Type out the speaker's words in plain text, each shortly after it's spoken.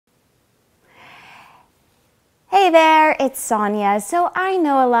there, it's Sonia. So I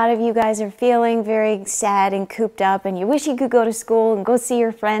know a lot of you guys are feeling very sad and cooped up and you wish you could go to school and go see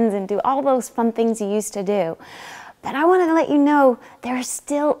your friends and do all those fun things you used to do. But I want to let you know there are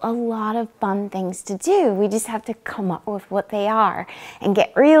still a lot of fun things to do. We just have to come up with what they are and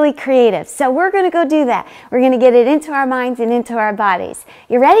get really creative. So we're going to go do that. We're going to get it into our minds and into our bodies.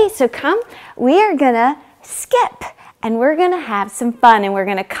 You ready? So come. We are going to skip. And we're going to have some fun, and we're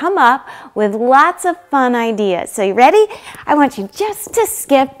going to come up with lots of fun ideas. So you ready? I want you just to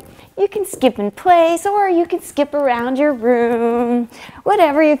skip. You can skip in place, or you can skip around your room.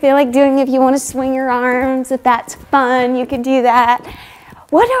 Whatever you feel like doing. If you want to swing your arms, if that's fun, you can do that.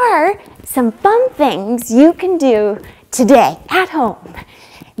 What are some fun things you can do today at home?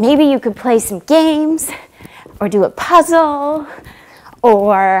 Maybe you could play some games, or do a puzzle,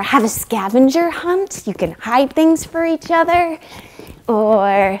 or have a scavenger hunt. You can hide things for each other,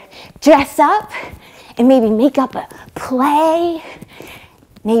 or dress up and maybe make up a play.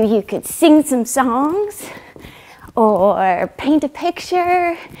 Maybe you could sing some songs, or paint a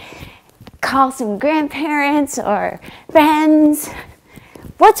picture, call some grandparents or friends.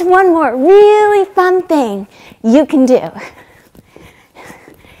 What's one more really fun thing you can do?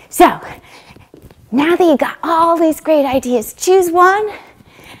 So, now that you got all these great ideas, choose one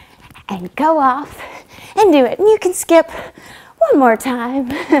and go off and do it. And you can skip one more time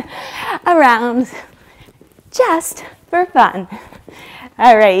around just for fun.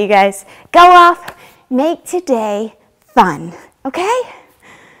 All right, you guys, go off, make today fun, okay?